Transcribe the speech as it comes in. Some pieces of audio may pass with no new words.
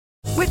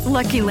With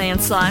Lucky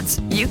Land Slots,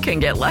 you can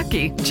get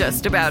lucky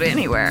just about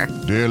anywhere.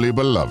 Dearly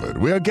beloved,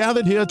 we are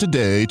gathered here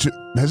today to...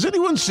 Has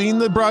anyone seen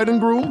the bride and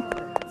groom?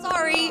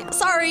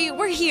 Sorry,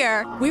 we're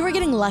here. We were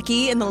getting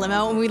lucky in the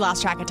limo and we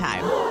lost track of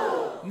time.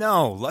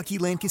 No, Lucky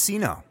Land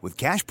Casino, with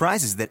cash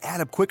prizes that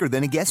add up quicker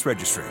than a guest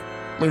registry.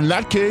 In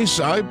that case,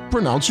 I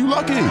pronounce you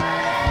lucky.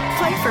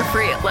 Play for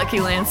free at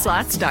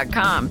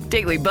LuckyLandSlots.com.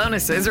 Daily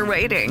bonuses are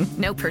waiting.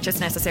 No purchase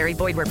necessary.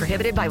 Void where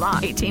prohibited by law.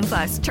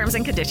 18+. Terms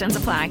and conditions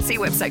apply. See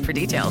website for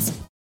details.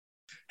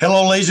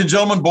 Hello, ladies and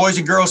gentlemen, boys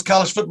and girls,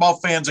 college football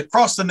fans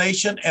across the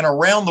nation and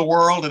around the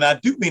world. And I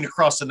do mean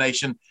across the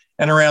nation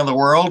and around the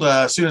world.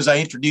 As soon as I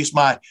introduce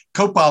my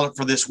co-pilot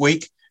for this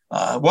week,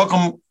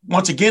 welcome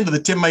once again to the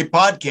Tim May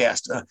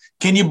Podcast.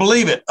 Can you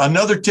believe it?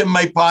 Another Tim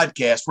May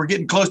Podcast. We're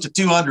getting close to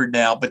 200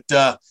 now, but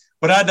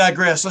I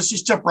digress. Let's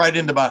just jump right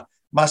into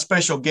my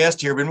special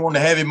guest here. Been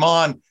wanting to have him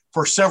on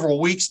for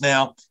several weeks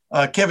now.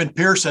 Kevin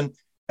Pearson,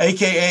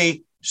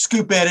 a.k.a.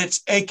 Scoop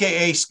Edits,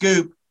 a.k.a.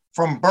 Scoop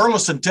from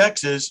Burleson,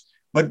 Texas.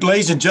 But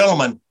ladies and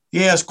gentlemen,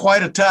 he has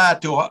quite a tie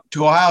to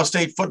Ohio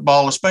State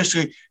football,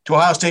 especially to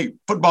Ohio State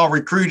football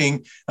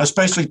recruiting,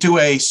 especially to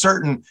a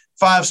certain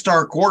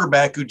five-star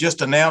quarterback who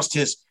just announced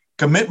his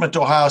commitment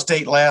to Ohio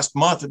State last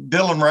month,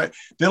 Dylan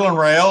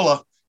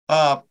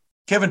Raiola.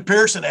 Kevin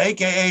Pearson,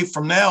 a.k.a.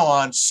 from now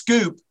on,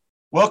 Scoop,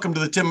 welcome to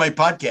the Tim May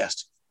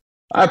Podcast.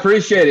 I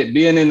appreciate it.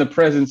 Being in the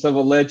presence of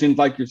a legend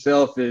like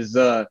yourself this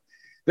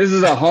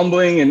is a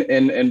humbling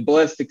and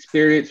blessed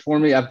experience for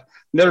me. I've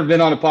never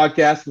been on a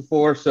podcast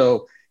before,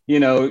 so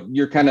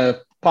you're kind of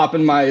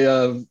popping my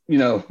yeah,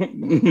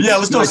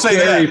 let's don't say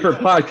that for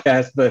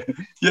podcast, but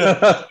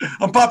yeah,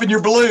 I'm popping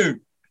your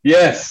balloon.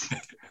 Yes,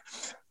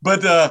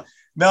 but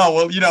no,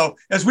 well,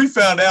 as we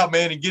found out,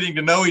 man, and getting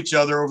to know each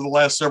other over the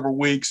last several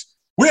weeks,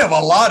 we have a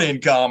lot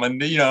in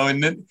common,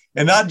 and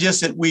not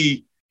just that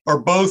we are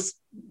both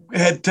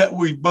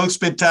we both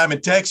spent time in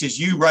Texas.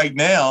 You right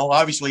now,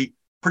 obviously,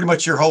 pretty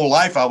much your whole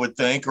life, I would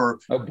think, or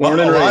a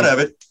lot of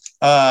it.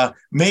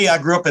 Me, I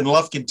grew up in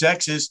Lufkin,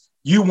 Texas.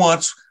 You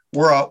once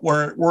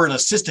were an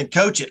assistant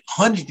coach at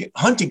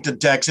Huntington,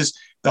 Texas,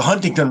 the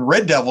Huntington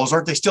Red Devils.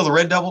 Aren't they still the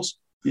Red Devils?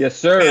 Yes,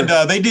 sir. And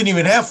they didn't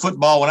even have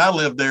football when I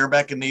lived there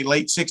back in the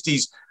late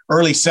 60s,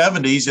 early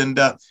 70s. And,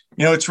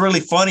 it's really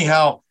funny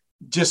how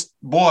just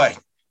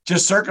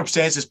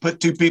circumstances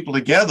put two people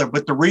together.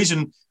 But the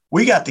reason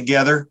we got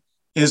together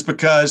is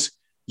because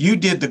you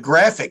did the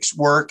graphics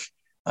work,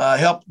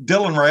 helped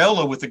Dylan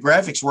Raiola with the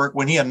graphics work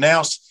when he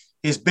announced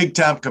his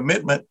big-time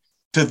commitment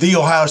to The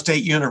Ohio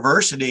State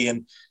University.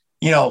 And,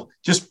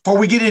 just before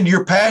we get into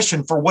your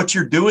passion for what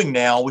you're doing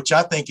now, which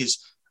I think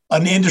is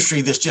an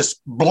industry that's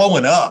just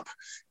blowing up,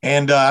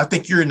 and I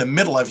think you're in the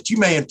middle of it. You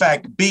may, in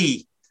fact,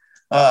 be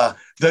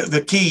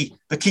the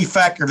key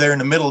factor there in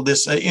the middle of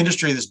this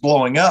industry that's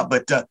blowing up.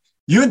 But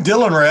you and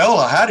Dylan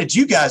Raiola, how did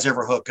you guys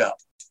ever hook up?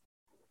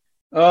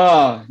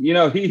 I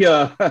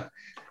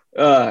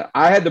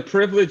had the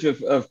privilege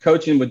of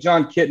coaching with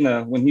John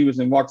Kitna when he was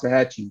in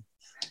Waxahachie.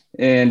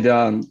 And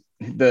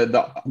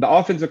the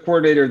offensive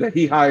coordinator that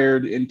he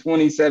hired in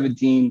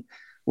 2017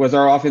 was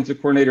our offensive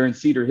coordinator in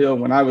Cedar Hill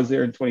when I was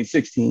there in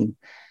 2016.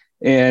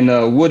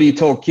 And Woody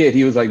told Kit,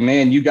 he was like,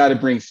 man, you got to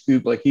bring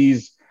Scoop. Like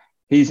he's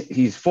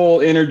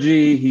full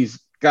energy. He's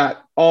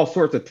got all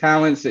sorts of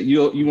talents that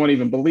you won't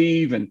even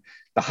believe, and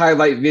the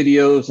highlight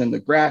videos and the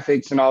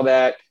graphics and all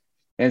that.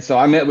 And so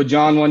I met with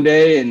John one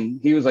day and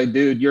he was like,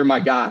 dude, you're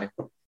my guy.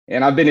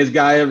 And I've been his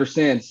guy ever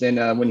since. And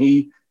when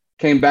he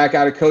came back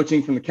out of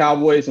coaching from the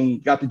Cowboys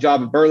and got the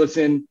job at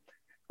Burleson,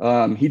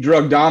 he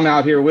drug Dom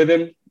out here with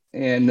him.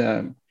 And,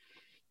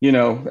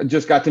 I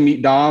just got to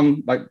meet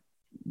Dom like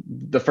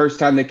the first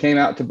time they came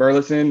out to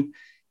Burleson.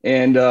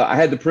 And I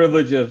had the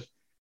privilege of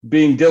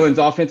being Dylan's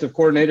offensive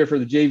coordinator for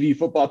the JV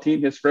football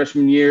team his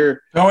freshman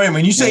year. Oh, wait,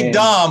 when you say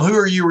Dom, who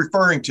are you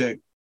referring to?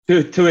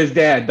 To his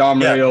dad,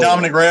 Dom Raiola.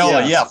 Dominic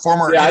Raiola,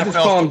 former NFL. I just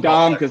call him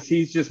Dom because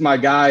he's just my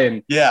guy.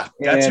 And got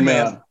you,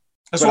 man.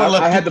 That's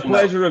what I had the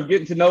pleasure of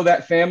getting to know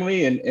that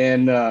family,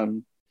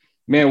 and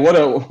man, what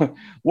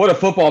a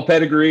football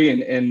pedigree.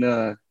 And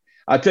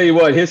I tell you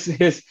what,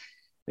 his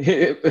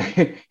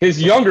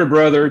younger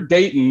brother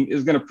Dayton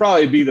is going to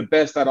probably be the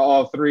best out of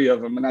all three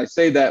of them. And I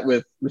say that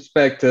with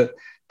respect to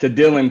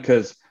Dylan,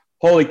 because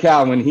holy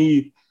cow, when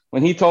he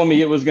told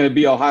me it was going to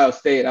be Ohio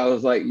State, I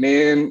was like,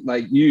 man,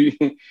 like you.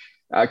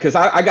 Because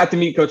I got to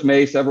meet Coach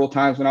May several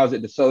times when I was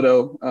at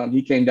DeSoto.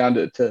 He came down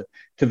to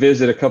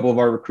visit a couple of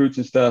our recruits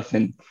and stuff.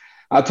 And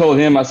I told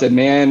him, I said,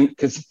 man,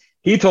 because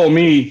he told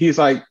me, he's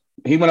like,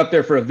 he went up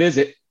there for a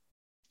visit.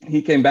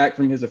 He came back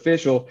from his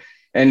official.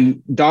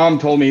 And Dom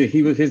told me,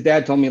 his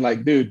dad told me,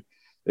 like, dude,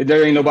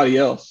 there ain't nobody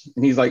else.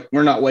 And he's like,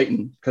 we're not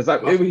waiting. Because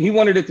he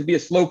wanted it to be a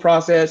slow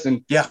process.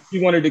 And he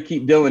wanted to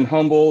keep Dylan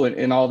humble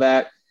and all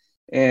that.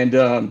 And,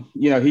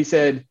 he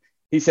said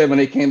when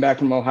they came back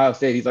from Ohio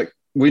State, he's like,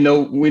 we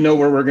know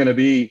where we're going to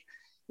be.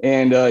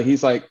 And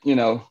he's like,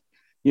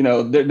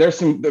 there's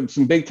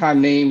some big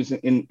time names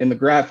in the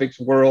graphics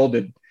world.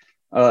 And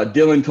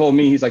Dylan told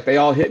me, he's like, they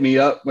all hit me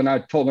up when I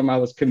told them I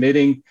was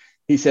committing.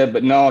 he said,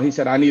 but no, he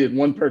said, I needed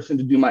one person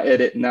to do my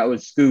edit, and that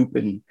was Scoop.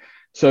 And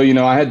so,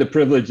 I had the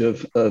privilege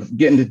of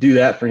getting to do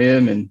that for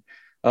him. And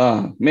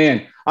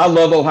man, I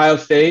love Ohio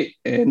State.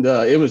 And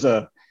it was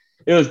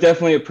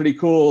definitely a pretty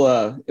cool,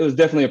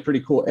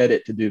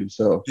 edit to do.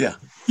 So, yeah,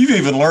 you've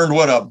even learned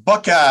what a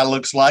Buckeye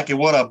looks like and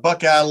what a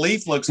Buckeye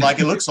leaf looks like.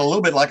 It looks a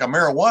little bit like a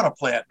marijuana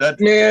plant, doesn't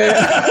it?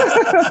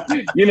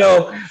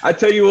 Man, I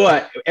tell you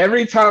what,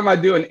 every time I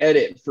do an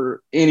edit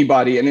for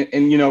anybody, and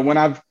when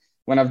I've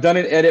done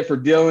an edit for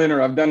Dylan,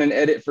 or I've done an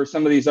edit for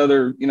some of these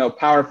other,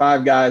 Power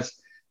 5 guys,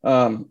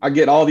 I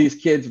get all these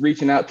kids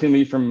reaching out to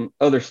me from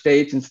other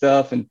states and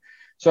stuff. And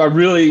so I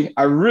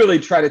really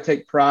try to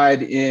take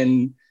pride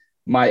in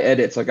my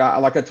edits. Like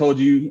I told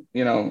you,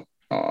 on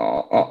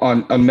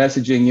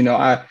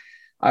messaging,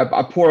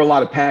 I pour a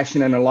lot of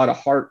passion and a lot of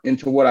heart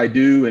into what I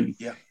do. And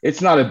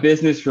It's not a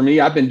business for me.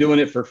 I've been doing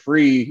it for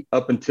free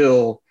up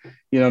until,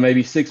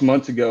 maybe 6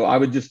 months ago. I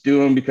would just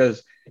do them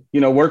because,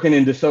 working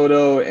in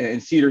DeSoto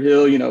and Cedar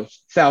Hill,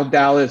 South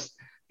Dallas,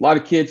 a lot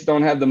of kids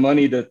don't have the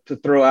money to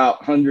throw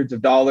out hundreds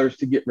of dollars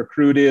to get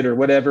recruited or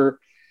whatever.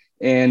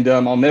 And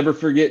I'll never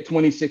forget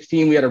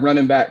 2016, we had a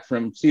running back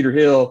from Cedar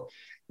Hill,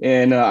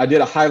 and I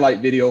did a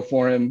highlight video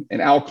for him,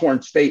 and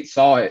Alcorn State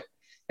saw it.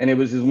 And it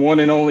was his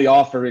one and only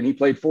offer. And he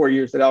played 4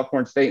 years at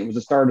Alcorn State and was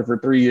a starter for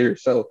 3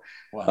 years. So,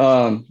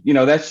 wow.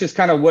 That's just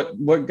kind of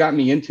what got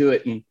me into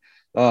it. And,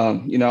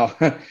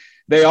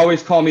 they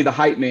always call me the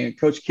hype man,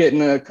 Coach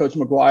Kitna, Coach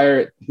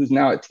McGuire, who's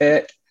now at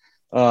Tech.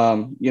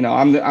 I'm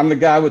the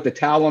guy with the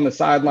towel on the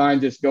sideline,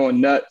 just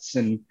going nuts.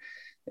 I've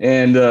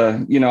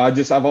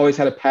always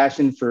had a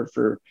passion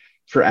for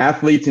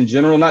athletes in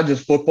general, not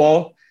just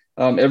football.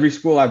 Every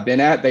school I've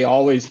been at, I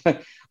always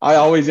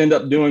end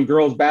up doing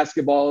girls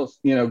basketball,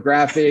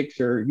 graphics,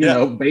 or,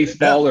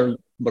 baseball or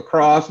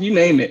lacrosse, you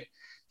name it.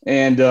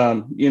 And,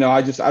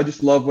 I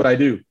just love what I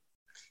do.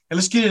 And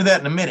let's get into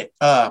that in a minute,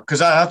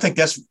 because I think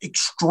that's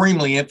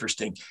extremely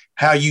interesting,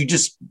 how you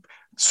just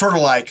sort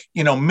of like,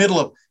 not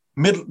a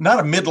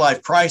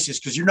midlife crisis,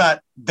 because you're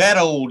not that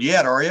old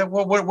yet, are you?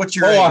 What's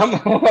your age?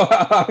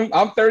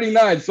 I'm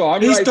 39, so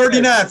He's right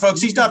 39, there. Folks.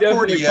 He's not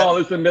 40 yet. Call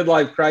this a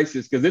midlife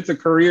crisis because it's a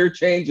career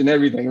change and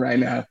everything right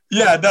now.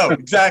 Yeah, no,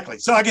 exactly.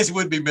 So I guess it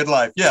would be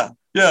midlife. Yeah.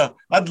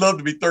 I'd love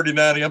to be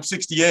 39. I'm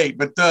 68,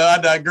 but I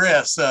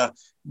digress.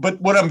 But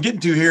what I'm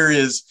getting to here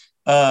is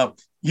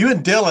you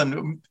and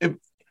Dylan.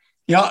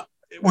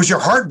 Was your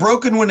heart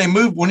broken when he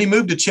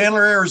moved to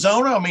Chandler,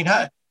 Arizona? I mean,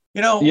 how, I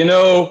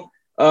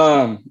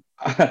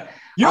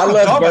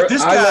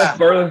left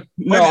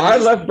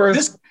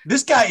Burleson.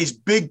 This guy is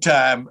big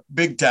time.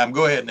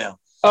 Go ahead now.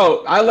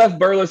 Oh, I left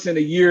Burleson a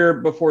year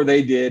before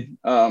they did.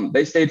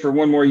 They stayed for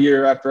one more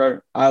year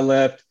after I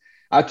left.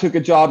 I took a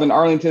job in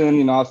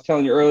Arlington. I was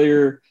telling you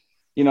earlier,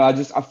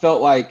 I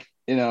felt like,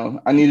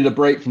 I needed a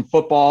break from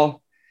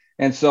football.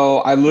 And so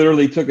I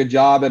literally took a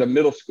job at a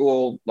middle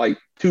school, like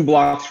 2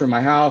 blocks from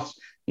my house.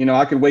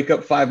 I could wake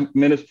up 5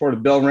 minutes before the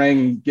bell rang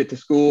and get to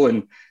school.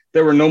 And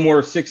there were no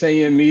more 6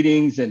 a.m.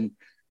 meetings and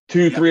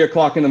 3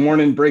 o'clock in the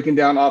morning breaking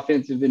down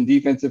offensive and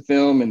defensive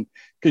film. And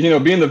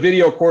because, being the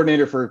video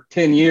coordinator for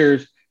 10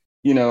 years,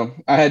 I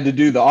had to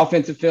do the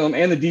offensive film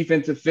and the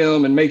defensive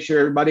film and make sure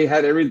everybody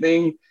had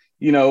everything,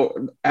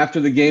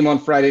 after the game on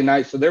Friday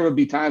night. So there would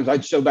be times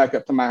I'd show back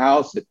up to my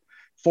house at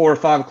 4 or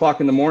 5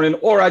 o'clock in the morning,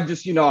 or I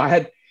just,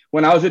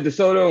 when I was at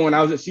DeSoto and when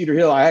I was at Cedar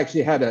Hill, I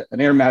actually had an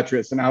air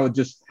mattress, and I would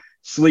just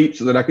sleep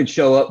so that I could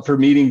show up for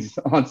meetings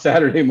on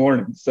Saturday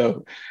morning.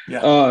 So,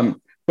 but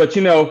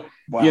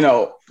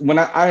wow. When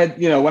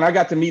I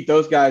got to meet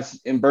those guys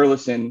in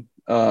Burleson,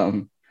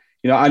 I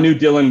knew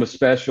Dylan was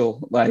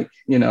special. Like,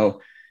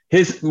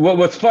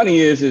 what's funny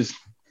is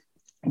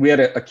we had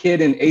a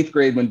kid in 8th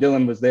grade when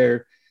Dylan was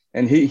there,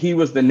 and he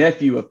was the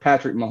nephew of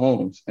Patrick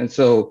Mahomes. And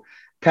so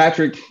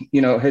Patrick,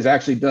 has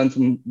actually done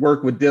some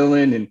work with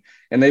Dylan,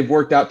 and they've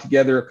worked out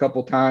together a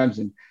couple times.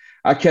 And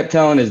I kept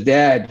telling his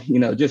dad,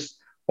 just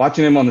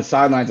watching him on the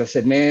sidelines, I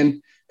said,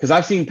 man, because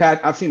I've seen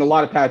a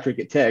lot of Patrick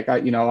at Tech. I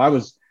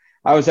was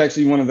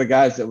actually one of the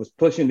guys that was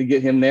pushing to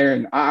get him there.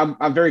 And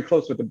I'm very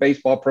close with the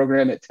baseball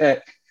program at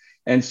Tech.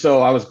 And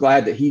so I was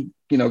glad that he,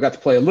 got to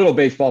play a little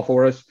baseball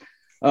for us.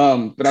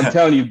 But I'm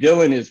telling you,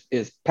 Dylan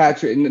is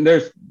Patrick,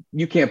 and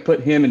you can't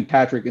put him and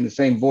Patrick in the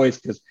same voice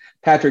because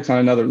Patrick's on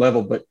another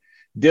level, but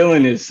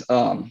Dylan is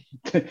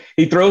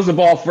he throws the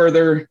ball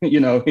further, he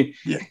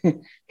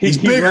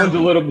runs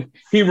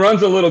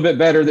a little bit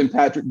better than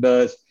Patrick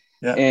does.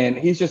 Yeah. And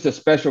he's just a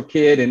special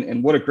kid,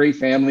 and what a great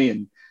family.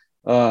 And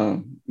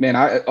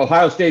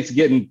Ohio State's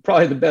getting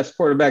probably the best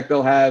quarterback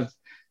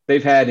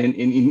they've had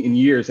in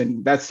years.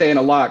 And that's saying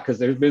a lot because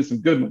there's been some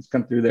good ones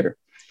come through there.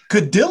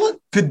 Could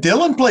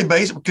Dylan play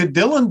baseball? Could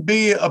Dylan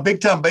be a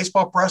big time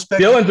baseball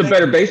prospect? Dylan's a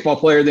better baseball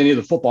player than he's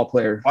a football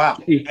player. Wow.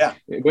 Yeah.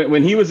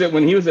 When he was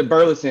at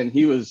Burleson,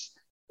 he was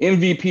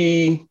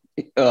MVP,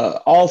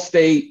 all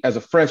state as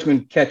a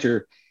freshman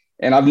catcher.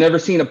 And I've never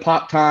seen a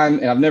pop time,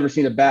 and I've never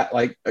seen a bat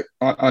like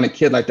on a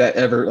kid like that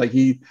ever.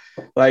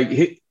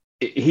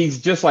 He's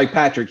just like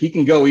Patrick. He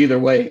can go either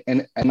way.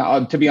 And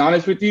to be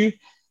honest with you,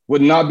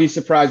 would not be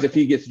surprised if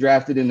he gets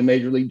drafted in the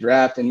major league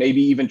draft and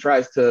maybe even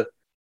tries to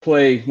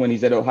play when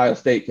he's at Ohio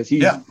State, because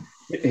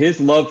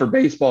his love for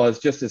baseball is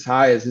just as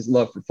high as his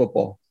love for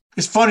football.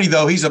 It's funny,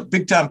 though. He's a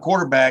big-time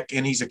quarterback,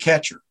 and he's a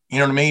catcher. You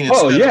know what I mean?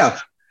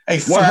 A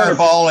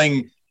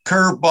fireballing,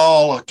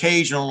 curveball,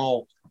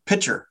 occasional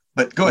pitcher.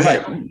 But go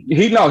ahead.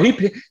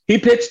 Right. He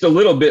pitched a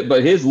little bit,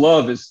 but his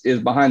love is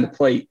behind the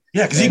plate.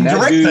 Yeah, because he can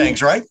direct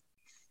things, right?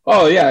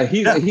 Oh, yeah.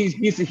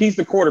 He's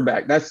the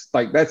quarterback.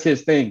 That's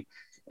his thing.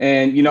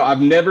 And,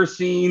 I've never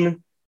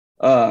seen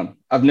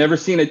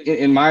it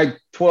in my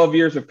 12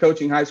 years of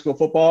coaching high school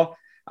football.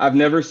 I've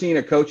never seen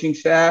a coaching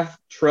staff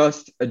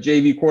trust a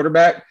JV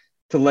quarterback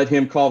to let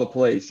him call the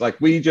plays. Like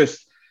we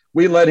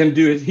let him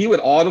do he would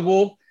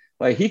audible,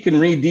 like he can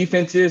read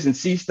defenses and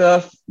see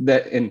stuff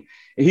and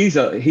he's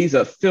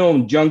a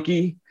film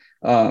junkie.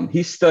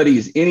 He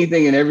studies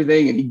anything and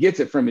everything, and he gets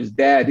it from his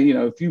dad.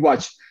 If you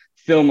watch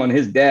film on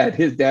his dad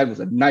was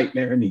a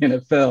nightmare in the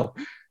NFL.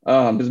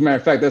 As a matter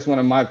of fact, that's one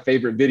of my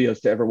favorite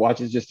videos to ever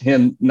watch, is just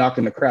him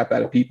knocking the crap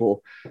out of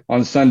people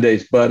on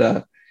Sundays.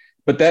 But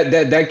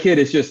that kid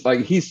is just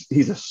like, he's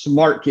a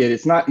smart kid.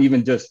 It's not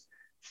even just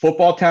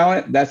football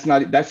talent. That's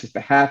just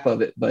a half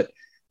of it, but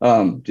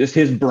just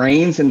his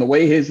brains and the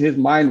way his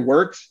mind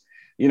works.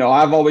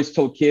 I've always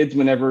told kids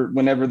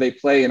whenever they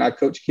play, and I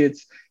coach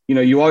kids,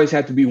 you always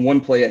have to be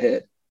one play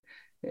ahead.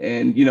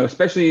 And,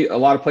 especially a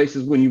lot of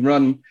places when you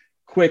run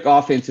quick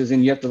offenses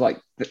and you have to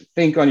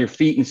think on your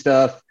feet and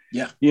stuff.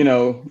 Yeah.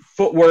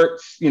 Footwork,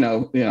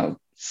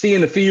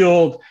 seeing the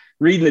field,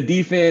 reading the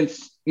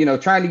defense,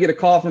 trying to get a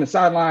call from the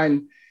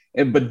sideline.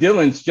 But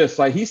Dylan's just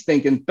like, he's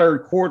thinking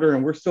third quarter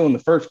and we're still in the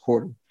first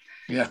quarter.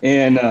 Yeah.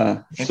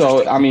 And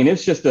so, I mean,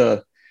 it's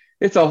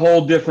a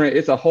whole different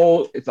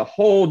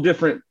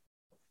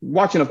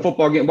watching a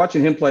football game,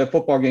 watching him play a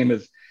football game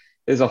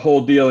is a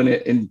whole deal.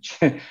 And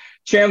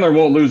Chandler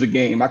won't lose a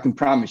game. I can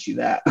promise you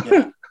that.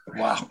 Yeah.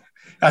 Wow.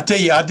 I tell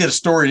you, I did a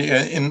story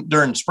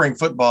during spring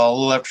football, a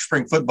little after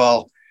spring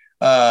football,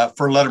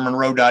 for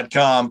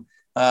LettermanRow.com,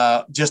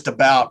 just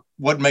about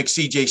what makes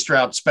CJ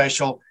Stroud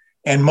special.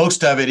 And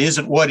most of it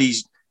isn't what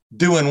he's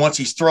doing once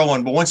he's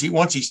throwing, but once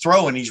he's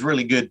throwing, he's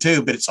really good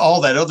too. But it's all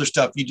that other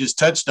stuff you just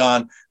touched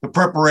on: the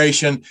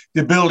preparation,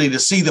 the ability to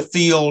see the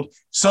field.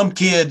 Some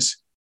kids,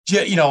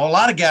 a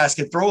lot of guys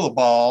can throw the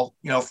ball,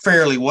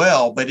 fairly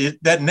well, but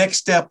that next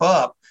step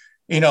up,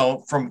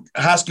 from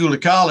high school to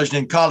college and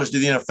then college to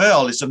the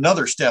NFL, it's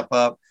another step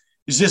up.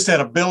 It's just that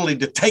ability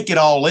to take it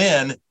all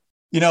in,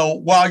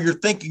 while you're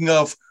thinking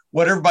of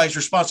what everybody's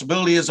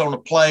responsibility is on a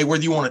play,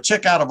 whether you want to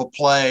check out of a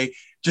play,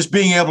 just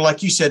being able,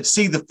 like you said,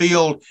 see the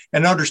field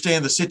and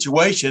understand the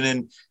situation.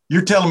 And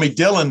you're telling me,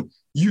 Dylan,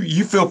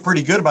 you feel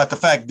pretty good about the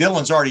fact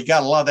Dylan's already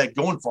got a lot of that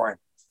going for him.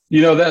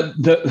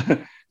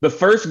 That the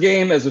first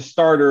game as a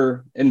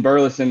starter in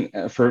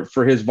Burleson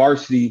for his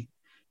varsity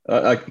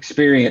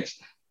experience,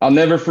 I'll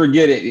never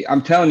forget it.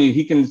 I'm telling you,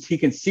 he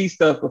can see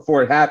stuff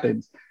before it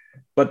happens.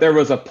 But there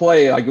was a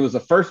play, it was the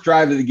first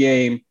drive of the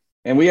game,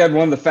 and we had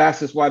one of the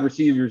fastest wide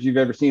receivers you've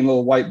ever seen,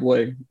 little white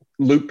boy,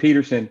 Luke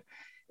Peterson.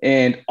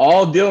 And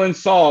all Dylan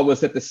saw was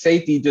that the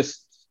safety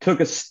just took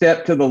a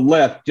step to the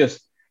left,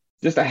 just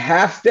a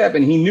half step,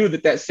 and he knew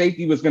that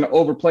safety was going to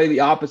overplay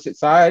the opposite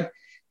side.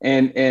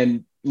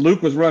 And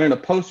Luke was running a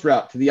post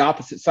route to the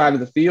opposite side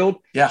of the field.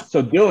 Yeah.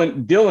 So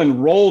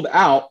Dylan rolled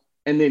out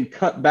and then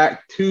cut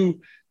back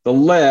to the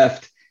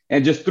left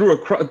and just threw a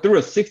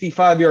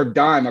 65-yard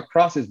dime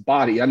across his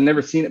body. I've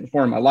never seen it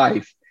before in my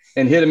life,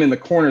 and hit him in the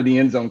corner of the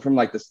end zone from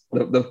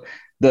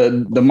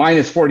the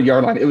minus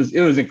 40-yard line. It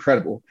was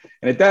incredible.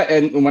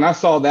 And when I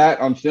saw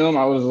that on film,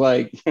 I was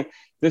like,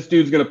 this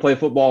dude's going to play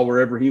football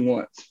wherever he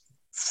wants.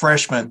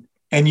 Freshman.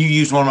 And you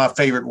use one of my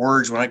favorite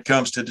words when it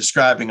comes to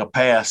describing a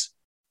pass.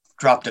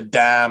 Dropped a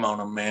dime on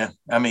him, man.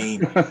 I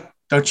mean,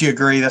 don't you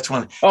agree? That's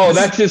one. Oh,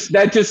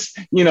 that just,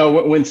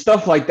 when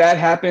stuff like that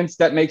happens,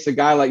 that makes a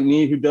guy like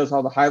me who does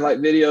all the highlight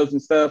videos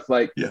and stuff,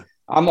 yeah.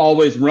 I'm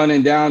always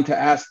running down to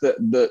ask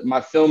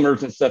my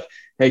filmers and stuff,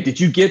 hey, did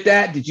you get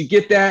that? Did you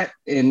get that?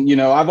 And,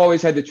 I've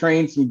always had to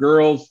train some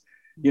girls,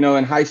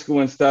 in high school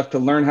and stuff to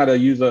learn how to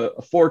use a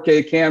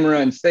 4K camera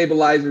and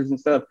stabilizers and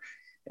stuff.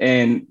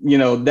 And,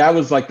 that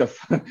was like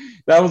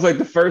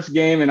the first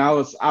game. And I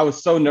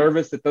was so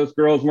nervous that those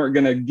girls weren't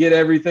going to get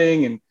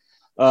everything.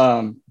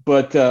 And,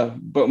 but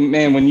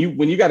man, when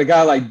you got a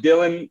guy like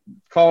Dylan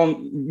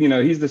calling,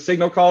 he's the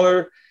signal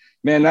caller,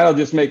 man, that'll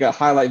just make a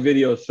highlight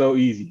video so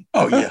easy.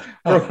 Oh yeah.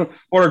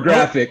 or a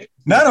graphic.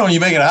 Not only you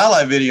make a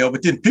highlight video,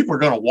 but then people are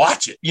going to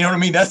watch it. You know what I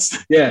mean? That's,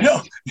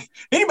 anybody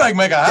can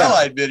make a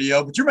highlight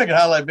video, but you're making a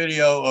highlight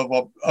video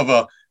of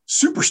a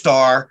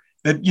superstar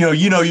that,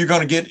 you're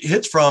going to get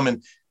hits from.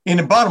 And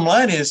the bottom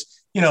line is,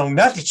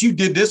 not that you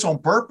did this on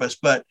purpose,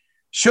 but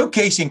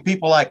showcasing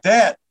people like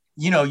that,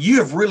 you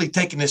have really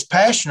taken this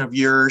passion of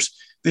yours,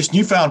 this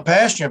newfound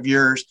passion of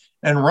yours,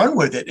 and run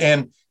with it.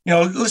 And,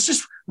 let's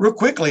just real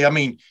quickly, I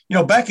mean,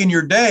 back in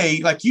your day,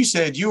 like you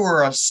said, you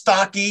were a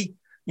stocky,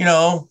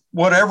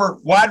 whatever,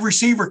 wide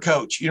receiver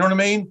coach. You know what I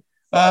mean,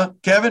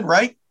 Kevin,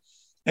 right?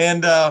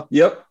 And,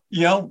 yep.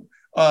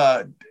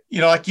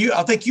 like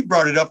I think you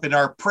brought it up in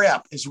our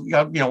prep is,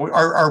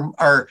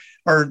 our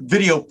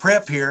video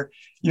prep here,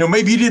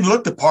 maybe you didn't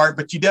look the part,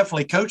 but you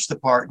definitely coached the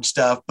part and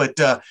stuff, but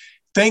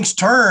things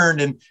turned.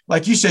 And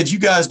like you said, you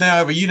guys now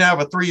have a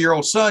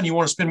 3-year-old son, you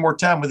want to spend more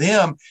time with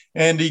him,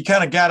 and you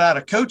kind of got out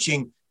of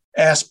coaching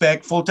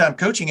aspect, full-time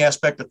coaching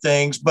aspect of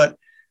things. But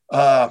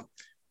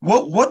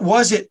what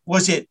was it?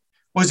 Was it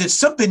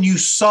something you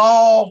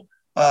saw?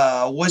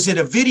 Was it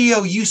a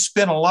video you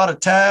spent a lot of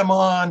time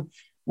on?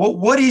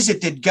 What is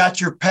it that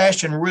got your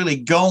passion really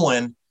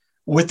going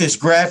with this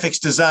graphics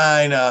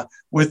design,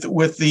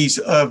 with these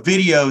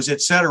videos,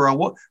 et cetera?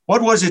 What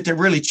was it that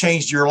really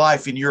changed your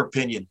life, in your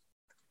opinion?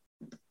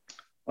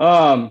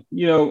 What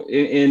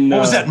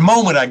was that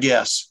moment, I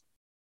guess?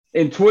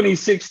 In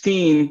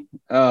 2016,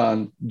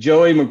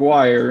 Joey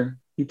McGuire,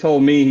 he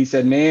told me, he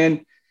said,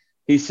 man,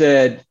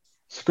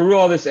 screw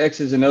all this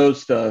X's and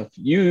O's stuff.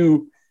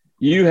 You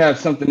have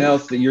something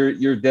else that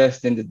you're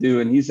destined to do.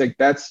 And he's like,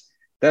 that's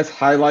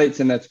highlights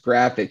and that's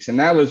graphics. And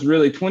that was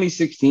really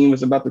 2016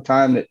 was about the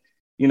time that,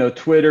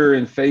 Twitter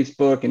and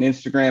Facebook and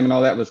Instagram and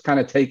all that was kind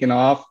of taking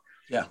off.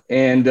 Yeah.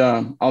 And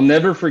I'll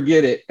never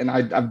forget it. And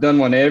I've done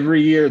one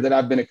every year that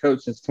I've been a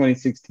coach since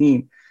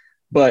 2016.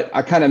 But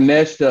I kind of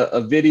meshed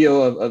a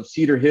video of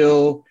Cedar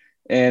Hill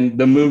and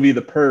the movie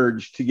The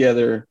Purge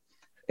together.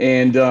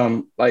 And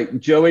like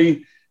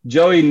Joey's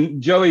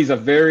a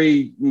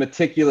very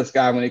meticulous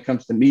guy when it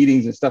comes to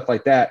meetings and stuff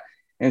like that.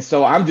 And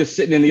so I'm just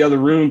sitting in the other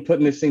room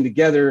putting this thing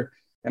together,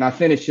 and I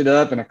finished it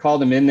up and I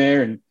called him in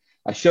there and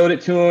I showed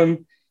it to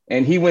him,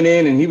 and he went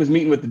in and he was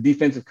meeting with the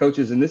defensive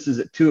coaches. And this is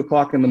at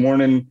 2:00 in the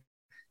morning,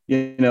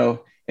 and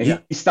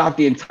he stopped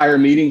the entire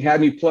meeting, had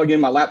me plug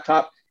in my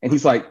laptop. And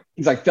he's like,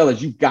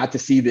 fellas, you got to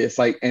see this.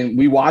 Like, and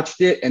we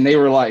watched it and they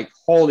were like,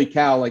 holy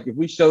cow. Like, if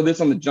we show this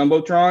on the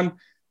Jumbotron,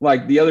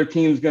 like the other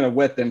team's going to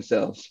wet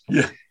themselves.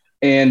 Yeah.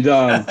 And,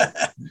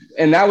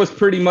 and that was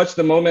pretty much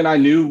the moment I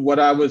knew what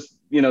I was,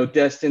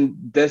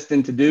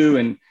 destined to do.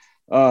 And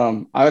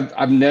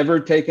I've never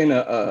taken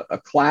a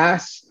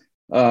class.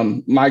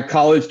 My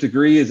college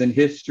degree is in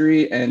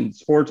history and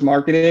sports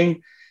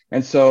marketing.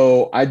 And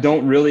so I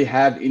don't really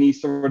have any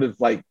sort of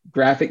like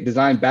graphic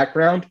design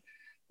background.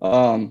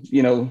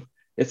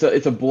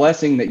 It's a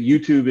blessing that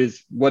YouTube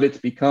is what it's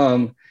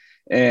become,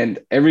 and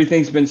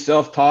everything's been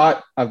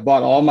self-taught. I've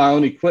bought all my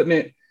own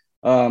equipment.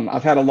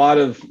 I've had a lot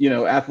of,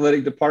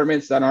 athletic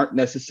departments that aren't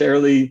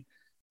necessarily,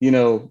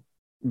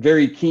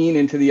 very keen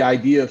into the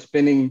idea of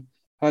spending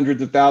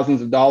hundreds of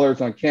thousands of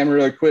dollars on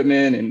camera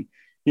equipment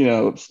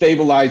and,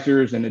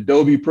 stabilizers and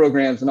Adobe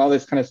programs and all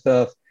this kind of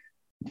stuff.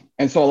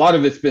 And so a lot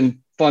of it's been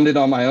funded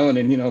on my own.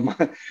 And,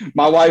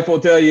 my wife will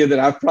tell you that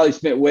I've probably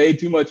spent way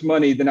too much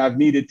money than I've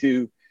needed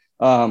to.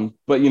 But,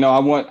 I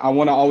want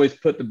to always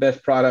put the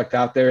best product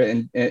out there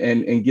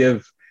and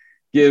give,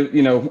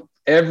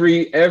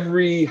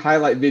 every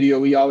highlight video.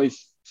 We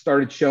always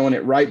started showing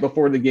it right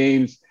before the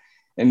games.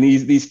 And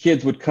these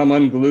kids would come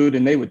unglued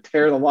and they would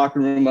tear the locker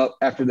room up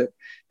after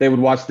they would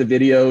watch the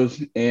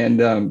videos.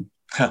 And,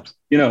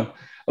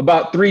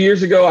 about 3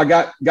 years ago, I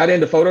got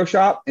into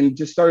Photoshop and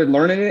just started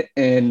learning it.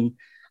 And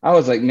I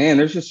was like, man,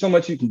 there's just so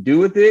much you can do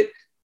with it.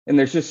 And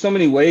there's just so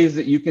many ways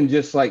that you can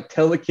just like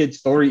tell a kid's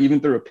story,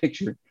 even through a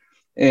picture.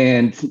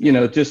 And,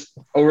 just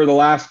over the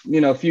last,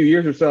 few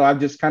years or so, I've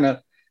just kind of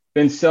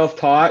been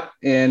self-taught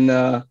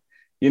and,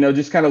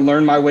 just kind of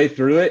learned my way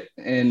through it.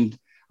 And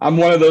I'm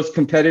one of those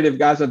competitive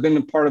guys. I've been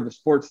a part of a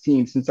sports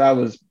team since I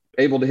was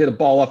able to hit a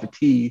ball off a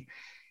tee.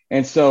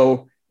 And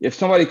so if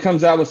somebody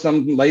comes out with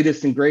some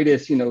latest and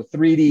greatest,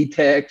 3D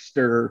text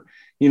or,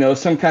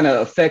 some kind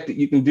of effect that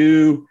you can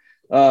do.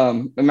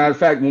 As a matter of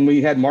fact, when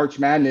we had March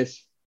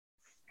Madness,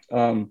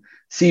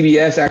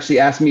 CBS actually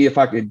asked me if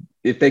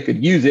they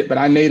could use it, but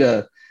I made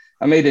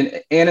an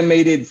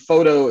animated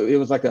photo. It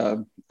was like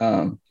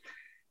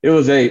it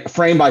was a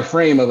frame by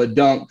frame of a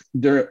dunk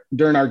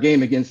during our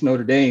game against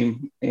Notre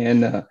Dame.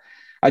 And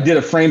I did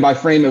a frame by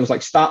frame. It was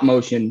like stop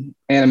motion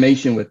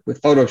animation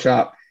with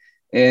Photoshop,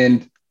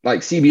 and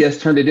like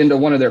CBS turned it into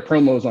one of their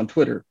promos on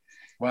Twitter.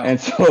 Wow.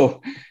 And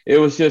so it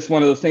was just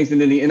one of those things.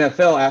 And then the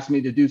NFL asked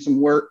me to do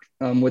some work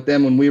with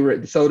them when I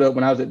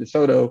was at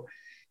DeSoto.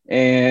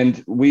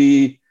 And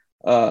we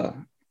were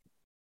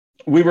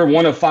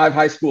one of 5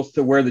 high schools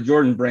to wear the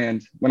Jordan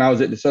brand when I was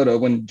at DeSoto,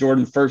 when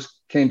Jordan first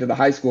came to the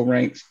high school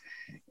ranks.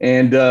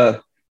 And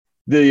the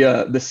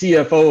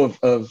CFO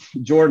of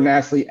Jordan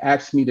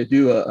asked me to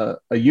do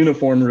a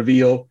uniform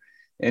reveal,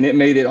 and it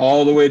made it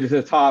all the way to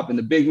the top. And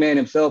the big man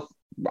himself,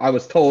 I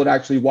was told,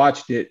 actually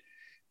watched it.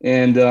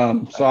 And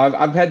so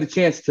I've had the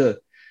chance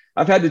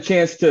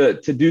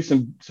to do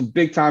some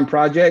big time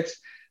projects,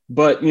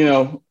 but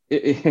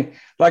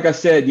like I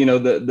said,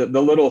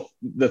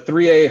 the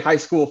 3A high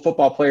school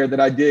football player that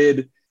I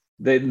did,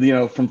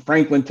 from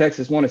Franklin,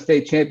 Texas, won a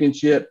state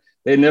championship.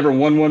 They'd never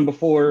won one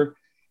before.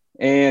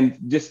 And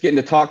just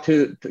getting to talk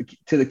to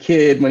the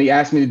kid when he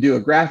asked me to do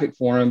a graphic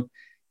for him,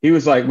 he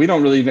was like, we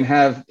don't really even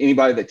have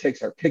anybody that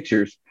takes our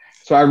pictures.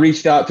 So I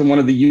reached out to one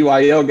of the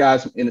UIL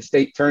guys in the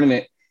state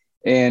tournament,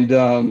 and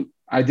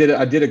I did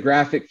a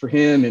graphic for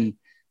him,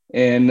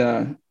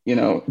 and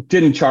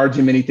didn't charge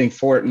him anything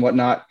for it and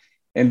whatnot.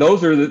 And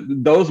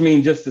those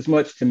mean just as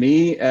much to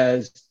me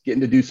as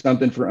getting to do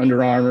something for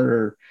Under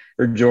Armour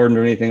or Jordan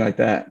or anything like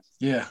that.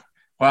 Yeah.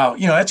 Wow.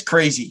 That's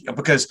crazy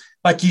because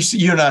like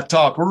you and I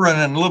talked, we're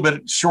running a little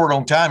bit short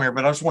on time here,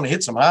 but I just want to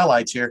hit some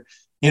highlights here.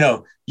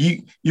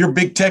 You're a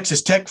big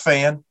Texas Tech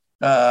fan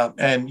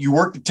and you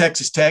worked at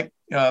Texas Tech.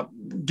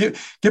 Give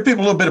people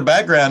a little bit of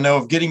background though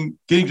of getting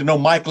to know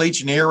Mike Leach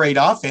and the air raid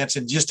offense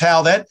and just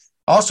how that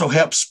also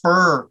helps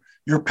spur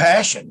your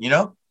passion,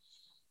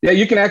 Yeah,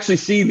 you can actually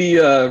see the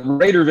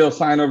Raiderville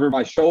sign over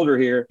my shoulder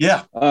here.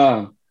 Yeah.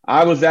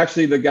 I was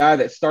actually the guy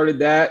that started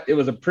that. It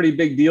was a pretty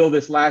big deal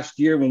this last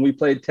year when we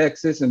played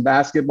Texas in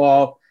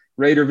basketball.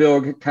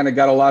 Raiderville kind of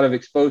got a lot of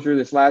exposure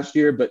this last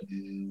year, but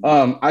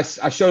I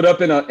showed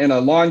up in a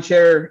lawn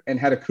chair and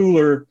had a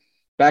cooler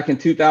back in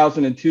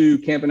 2002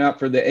 camping out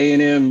for the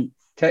A&M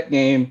Tech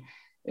game,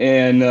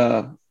 and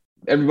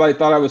everybody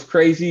thought I was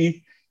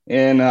crazy,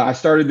 and I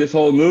started this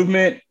whole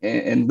movement,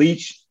 and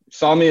Leach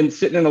saw me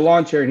sitting in the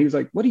lawn chair, and he was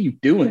like, "What are you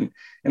doing?"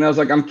 And I was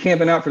like, "I'm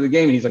camping out for the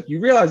game." And he's like, "You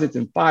realize it's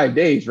in 5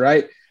 days,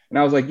 right?" And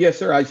I was like, "Yes,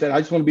 sir." I said, "I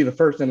just want to be the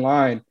first in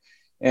line."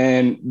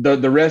 And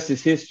the rest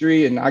is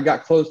history. And I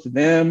got close to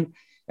them.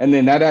 And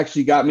then that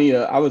actually got me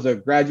I was a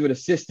graduate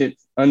assistant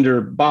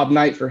under Bob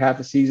Knight for half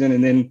a season.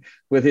 And then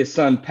with his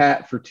son,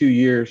 Pat, for 2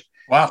 years.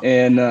 Wow.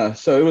 And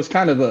so it was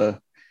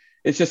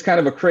it's just kind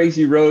of a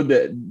crazy road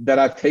that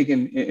I've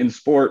taken in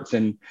sports.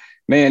 And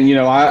man,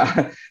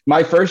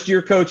 my first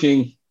year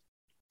coaching,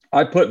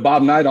 I put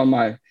Bob Knight on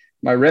my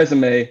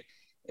resume.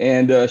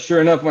 And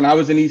sure enough, when I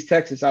was in East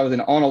Texas, I was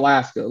in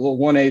Onalaska, a little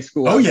 1A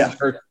school. Oh, yeah.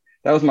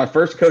 That was my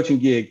first coaching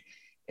gig.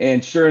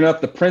 And sure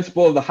enough, the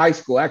principal of the high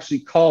school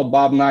actually called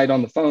Bob Knight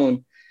on the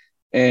phone.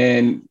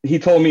 And he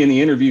told me in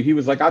the interview, he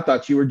was like, "I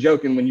thought you were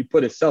joking when you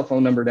put his cell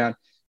phone number down."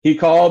 He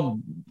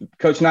called,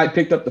 Coach Knight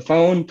picked up the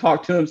phone,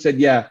 talked to him, said,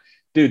 "Yeah,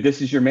 dude,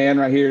 this is your man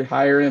right here.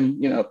 Hire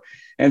him,"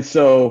 And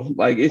so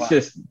it's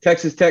just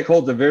Texas Tech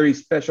holds a very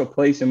special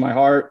place in my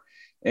heart.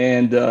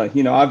 And,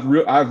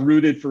 I've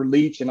rooted for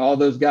Leach and all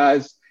those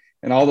guys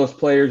and all those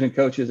players and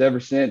coaches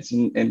ever since.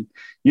 And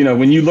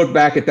when you look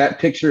back at that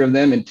picture of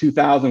them in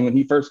 2000, when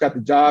he first got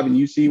the job, and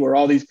you see where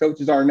all these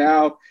coaches are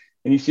now,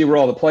 and you see where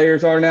all the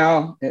players are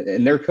now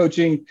and they're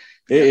coaching,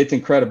 it's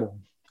incredible.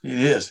 It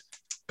is.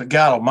 But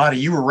God almighty,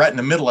 you were right in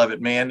the middle of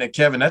it, man.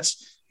 Kevin,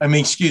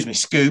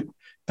 Scoop.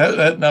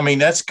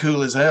 That's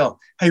cool as hell.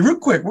 Hey, real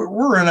quick, we're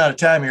running out of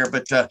time here,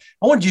 but I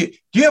want do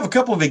you have a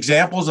couple of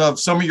examples of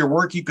some of your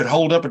work you could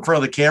hold up in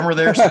front of the camera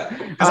there? Because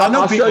I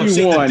know people have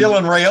seen the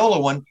Dylan Raiola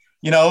one,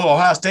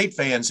 Ohio State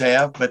fans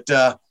have, but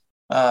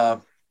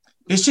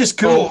it's just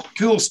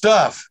cool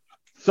stuff.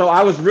 So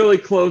I was really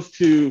close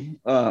to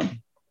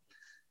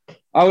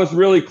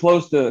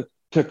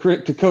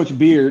Coach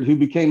Beard, who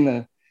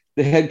became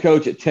the head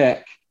coach at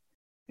Tech.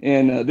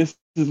 And this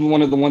is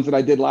one of the ones that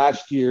I did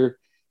last year.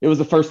 It was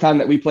the first time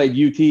that we played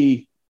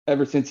UT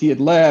ever since he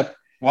had left.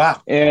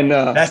 Wow. And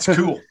that's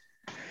cool.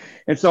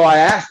 And so I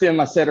asked him,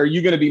 I said, "Are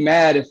you going to be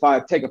mad if I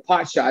take a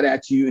pot shot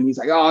at you?" And he's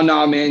like, "Oh,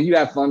 no, man, you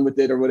have fun with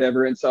it," or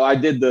whatever. And so I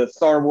did the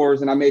Star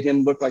Wars, and I made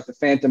him look like the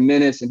Phantom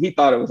Menace, and he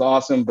thought it was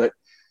awesome. But,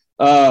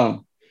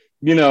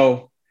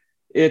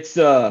 it's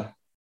I've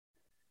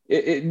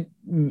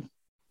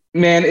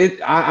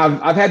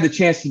had the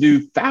chance to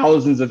do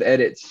thousands of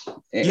edits.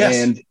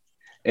 Yes.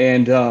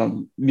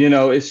 And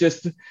it's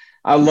just,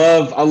 I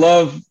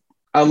love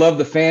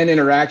the fan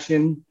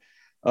interaction.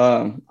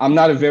 I'm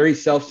not a very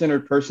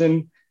self-centered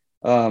person,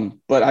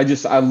 but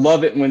I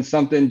love it when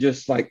something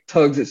just like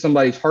tugs at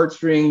somebody's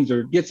heartstrings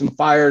or gets them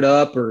fired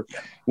up. Or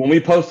when we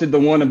posted the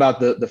one about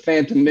the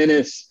Phantom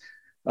Menace,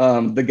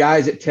 the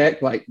guys at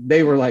Tech, like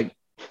they were like,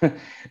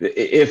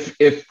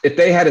 if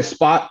they had a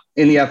spot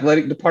in the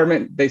athletic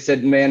department, they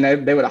said, man,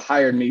 they would have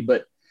hired me.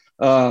 But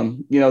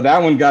that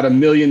one got 1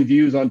 million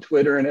views on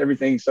Twitter and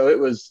everything. So it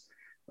was,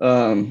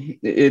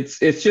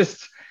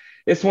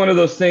 it's one of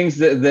those things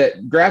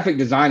that graphic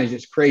design is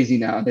just crazy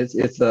now.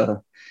 It's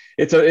a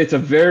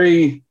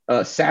very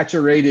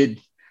saturated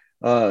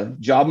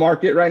job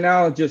market right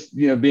now. Just,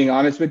 being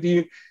honest with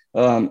you,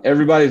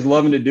 everybody's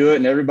loving to do it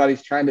and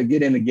everybody's trying to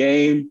get in the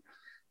game.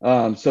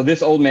 So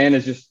this old man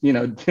is just,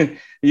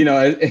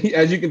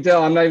 as you can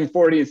tell, I'm not even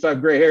 40 and still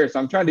have gray hair. So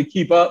I'm trying to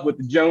keep up with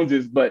the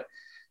Joneses, but,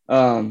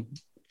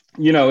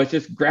 it's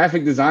just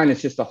graphic design.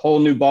 It's just a whole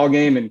new ball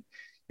game. And,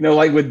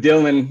 like with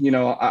Dylan,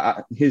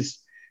 his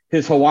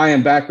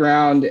Hawaiian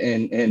background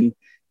and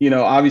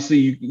obviously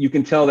you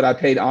can tell that I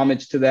paid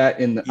homage to that.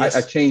 And yes.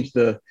 I changed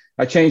the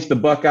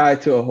Buckeye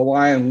to a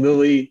Hawaiian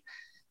lily.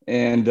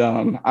 And,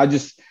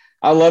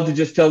 I love to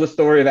just tell the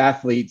story of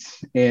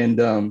athletes and,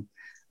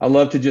 I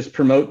love to just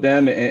promote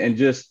them and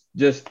just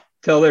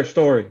tell their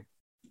story.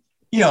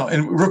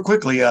 And real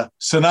quickly,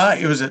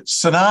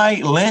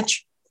 Sinai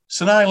Lynch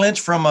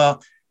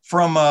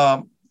from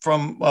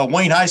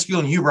Wayne High School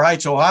in Huber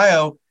Heights,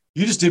 Ohio.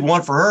 You just did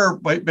one for her,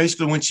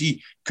 basically when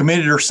she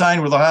committed or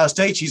signed with Ohio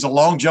State. She's a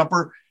long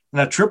jumper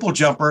and a triple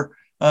jumper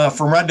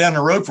from right down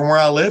the road from where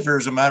I live here,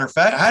 as a matter of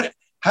fact.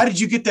 How did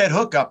you get that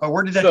hookup?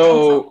 Where did that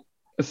come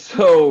from?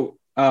 So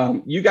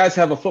you guys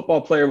have a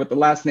football player with the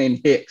last name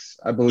Hicks,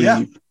 I believe.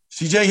 Yeah,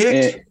 CJ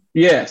Hicks.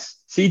 Yes,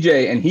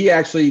 CJ. And he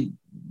actually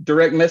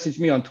direct messaged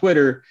me on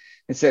Twitter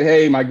and said,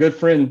 hey, my good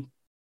friend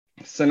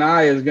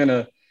Sinai is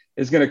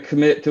gonna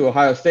commit to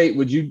Ohio State.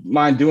 Would you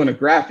mind doing a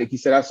graphic? He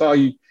said, I saw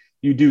you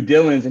do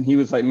Dylan's. And he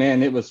was like,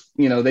 man, it was,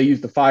 they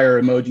use the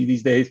fire emoji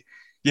these days.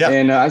 Yeah.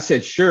 And I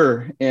said,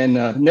 sure. And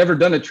never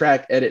done a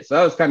track edit. So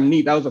that was kind of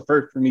neat. That was a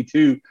first for me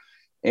too.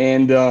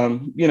 And,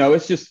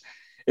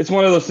 it's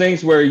one of those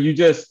things where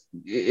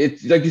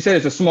it's like you said,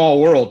 it's a small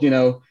world.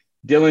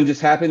 Dylan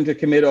just happened to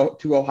commit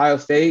to Ohio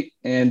State.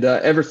 And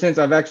ever since,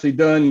 I've actually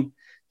done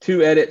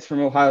 2 edits from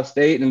Ohio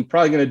State and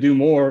probably going to do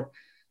more.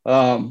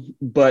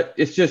 But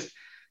it's just,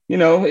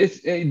 and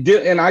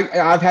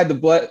I've had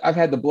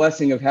the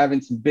blessing of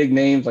having some big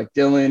names like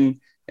Dylan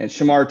and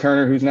Shamar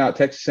Turner, who's now at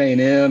Texas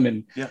A&M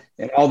and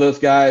all those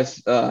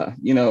guys,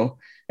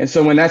 and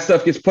so when that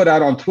stuff gets put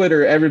out on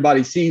Twitter,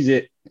 everybody sees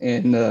it.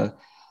 And,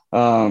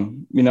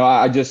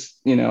 I just,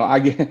 I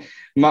get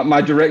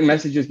my direct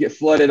messages get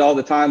flooded all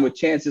the time with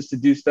chances to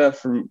do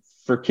stuff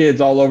for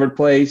kids all over the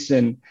place.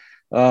 And,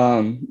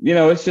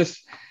 it's just,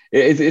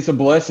 it's a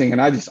blessing,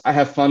 and I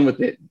have fun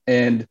with it.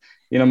 And,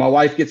 my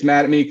wife gets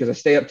mad at me because I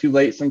stay up too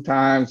late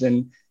sometimes.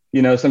 And,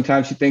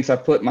 sometimes she thinks I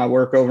put my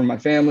work over my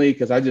family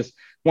because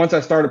once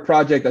I start a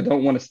project, I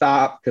don't want to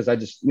stop because I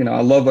just,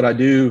 I love what I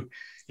do.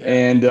 Yeah.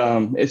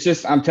 And it's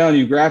just, I'm telling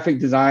you, graphic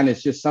design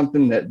is just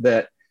something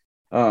that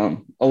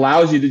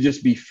allows you to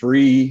just be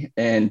free.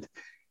 And,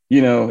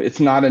 it's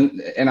not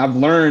and I've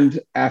learned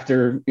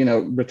after,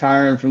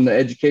 retiring from the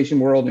education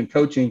world and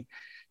coaching,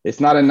 it's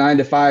not a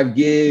 9-to-5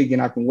 gig,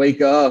 and I can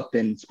wake up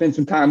and spend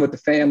some time with the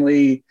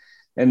family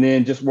and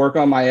then just work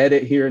on my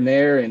edit here and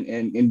there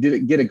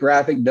and get a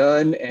graphic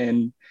done.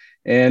 And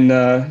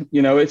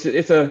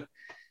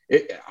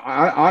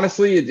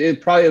honestly,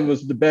 it probably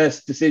was the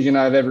best decision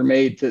I've ever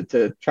made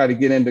to try to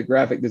get into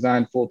graphic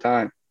design full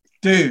time.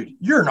 Dude,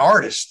 you're an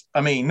artist.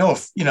 I mean,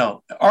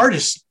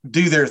 artists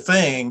do their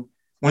thing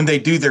when they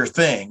do their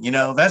thing.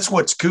 That's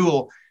what's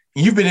cool.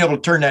 You've been able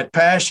to turn that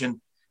passion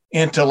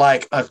into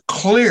like a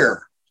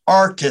clear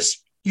artist.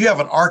 You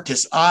have an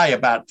artist's eye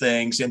about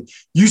things, and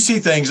you see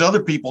things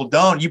other people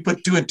don't. You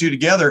put 2 and 2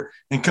 together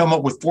and come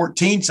up with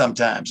 14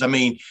 sometimes. I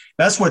mean,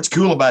 that's what's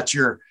cool about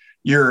your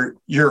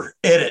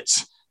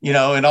edits,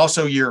 and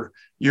also your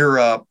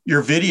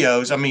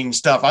videos. I mean,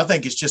 stuff. I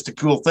think it's just a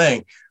cool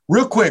thing.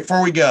 Real quick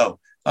before we go,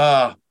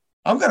 I'm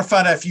going to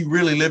find out if you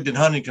really lived in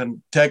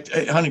Huntington,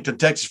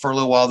 Texas for a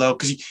little while, though,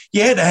 because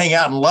you had to hang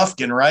out in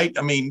Lufkin, right?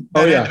 I mean,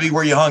 that had to be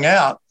where you hung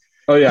out.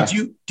 Oh, yeah.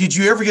 Did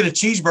you ever get a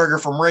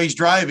cheeseburger from Ray's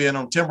Drive-In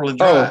on Timberland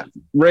Drive? Oh,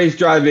 Ray's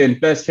Drive-In,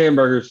 best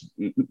hamburgers,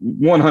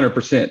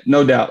 100%,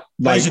 no doubt.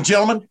 Ladies and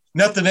gentlemen,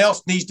 nothing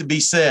else needs to be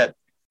said.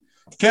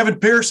 Kevin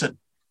Pearson,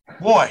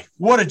 boy,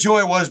 what a joy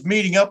it was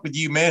meeting up with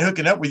you, man,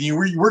 hooking up with you.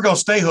 We're going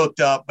to stay hooked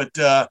up, but,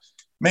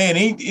 man,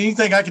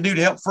 anything I can do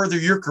to help further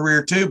your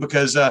career, too,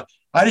 because I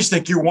just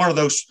think you're one of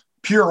those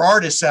pure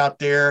artists out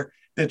there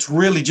that's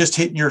really just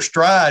hitting your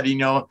stride.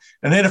 An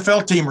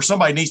NFL team or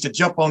somebody needs to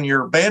jump on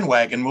your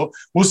bandwagon.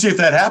 We'll see if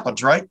that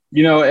happens, right?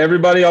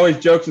 Everybody always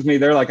jokes with me.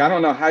 They're like, I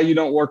don't know how you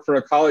don't work for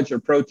a college or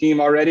pro team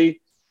already.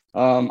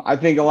 I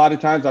think a lot of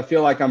times I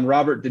feel like I'm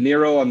Robert De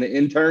Niro on The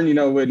Intern,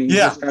 when he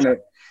just kind of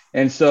 –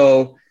 and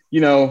so,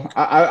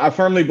 I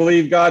firmly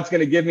believe God's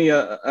going to give me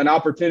an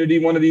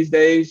opportunity one of these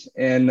days.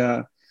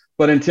 And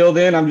but until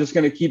then, I'm just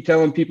going to keep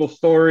telling people's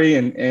story.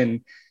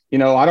 And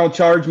I don't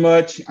charge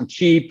much. I'm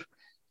cheap.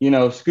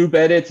 Scoop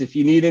Edits. If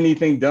you need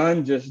anything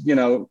done, just,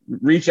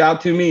 reach out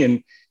to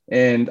me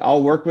and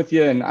I'll work with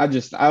you. And I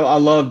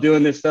love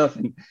doing this stuff.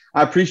 And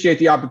I appreciate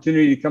the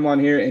opportunity to come on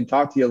here and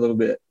talk to you a little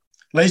bit.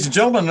 Ladies and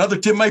gentlemen, another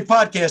Tim May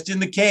podcast in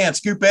the can.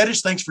 Scoop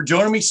Edits, thanks for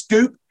joining me,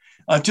 Scoop.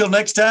 Until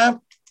next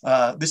time,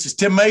 this is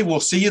Tim May. We'll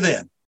see you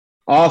then.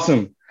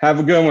 Awesome. Have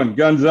a good one.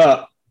 Guns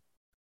up.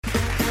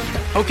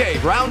 Okay,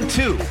 round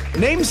 2.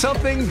 Name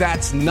something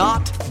that's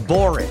not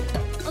boring.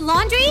 A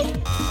laundry?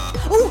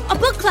 Ooh, a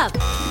book club.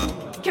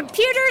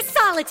 Computer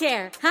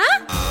solitaire,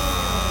 huh?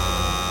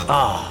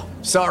 Ah,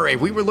 sorry,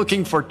 we were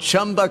looking for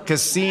Chumba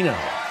Casino.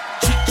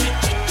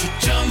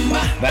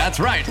 That's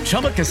right,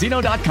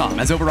 ChumbaCasino.com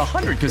has over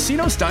 100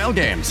 casino-style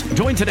games.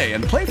 Join today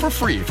and play for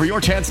free for your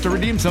chance to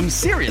redeem some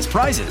serious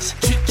prizes.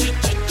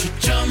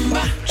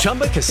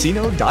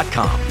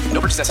 ChumbaCasino.com.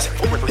 No purchase necessary.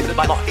 Void where prohibited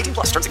by law. 18+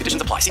 terms and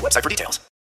conditions apply. See website for details.